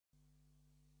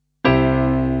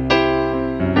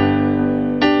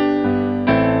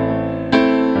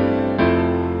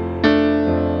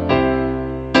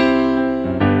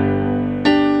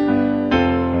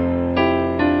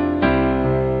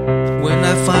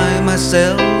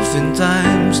myself in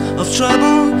times of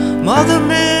trouble, Mother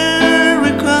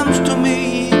Mary comes to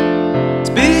me,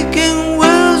 speaking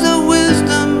words of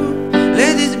wisdom,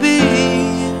 let it be.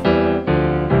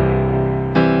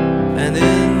 And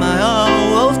in my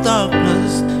hour of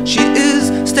darkness, she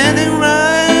is standing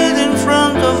right in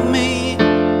front of me,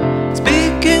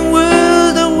 speaking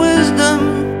words of wisdom,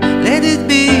 let it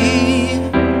be.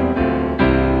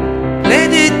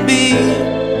 Let it be,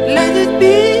 let it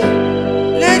be,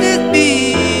 let it be,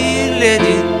 let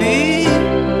it be.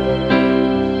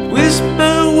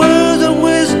 Whisper words of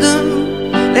wisdom,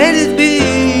 let it be.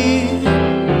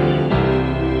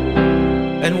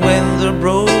 And when the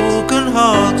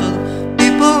broken-hearted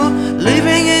people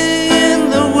living in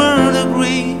the world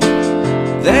agree,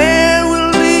 there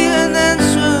will be an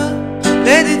answer,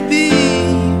 let it be.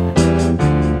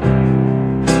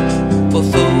 For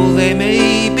though they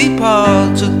may be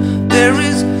parted, there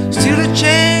is still a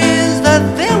chance that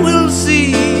they will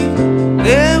see.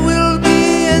 There will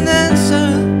be an answer,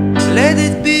 let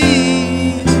it be.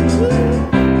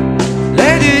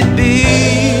 Let it be,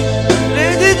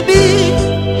 let it be,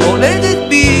 oh let it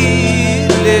be,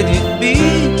 let it be.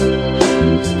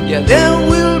 Yeah, there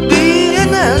will be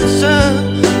an answer,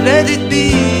 let it be.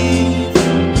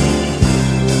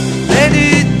 Let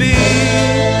it be,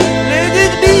 let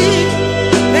it be,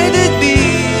 let it be,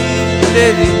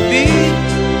 let it be.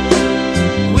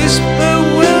 Whisper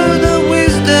word of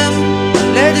wisdom,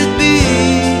 let it be.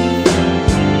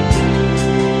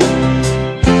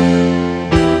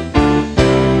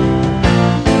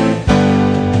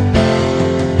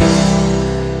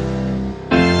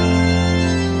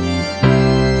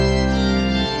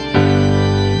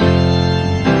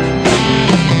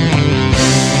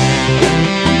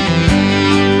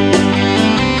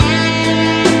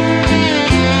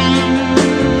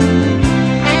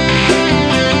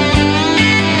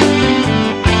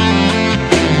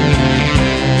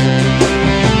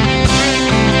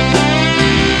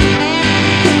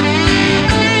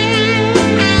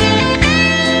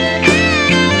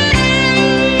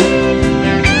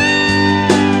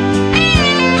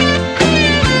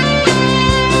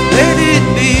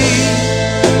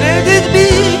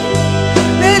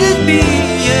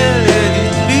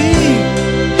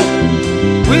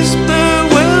 Whisper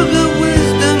words of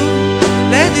wisdom,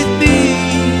 let it be.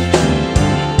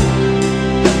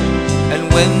 And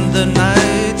when the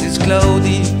night is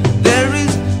cloudy, there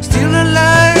is still a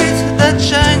light that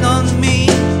shines on me.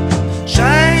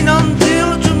 Shine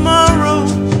until tomorrow,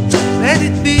 let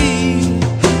it be.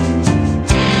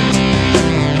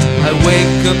 I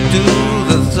wake up to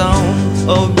the sound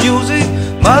of music,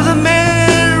 Mother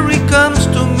Mary comes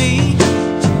to me,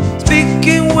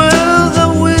 speaking words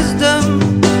of wisdom,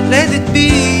 let it be.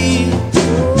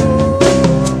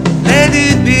 Let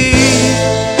it be,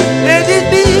 let it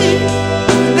be,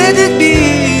 let it be,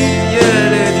 yeah,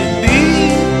 let it be.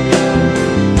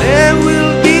 There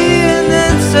will be an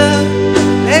answer,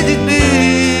 let it be.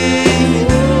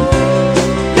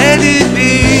 Let it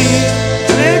be,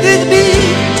 let it be,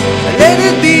 let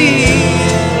it be,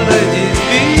 let it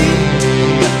be.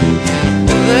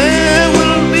 There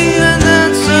will be an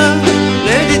answer,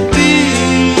 let it be.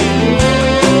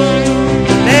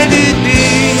 Let it be,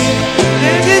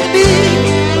 let it be,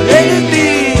 let it be,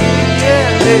 yeah,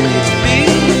 let it be.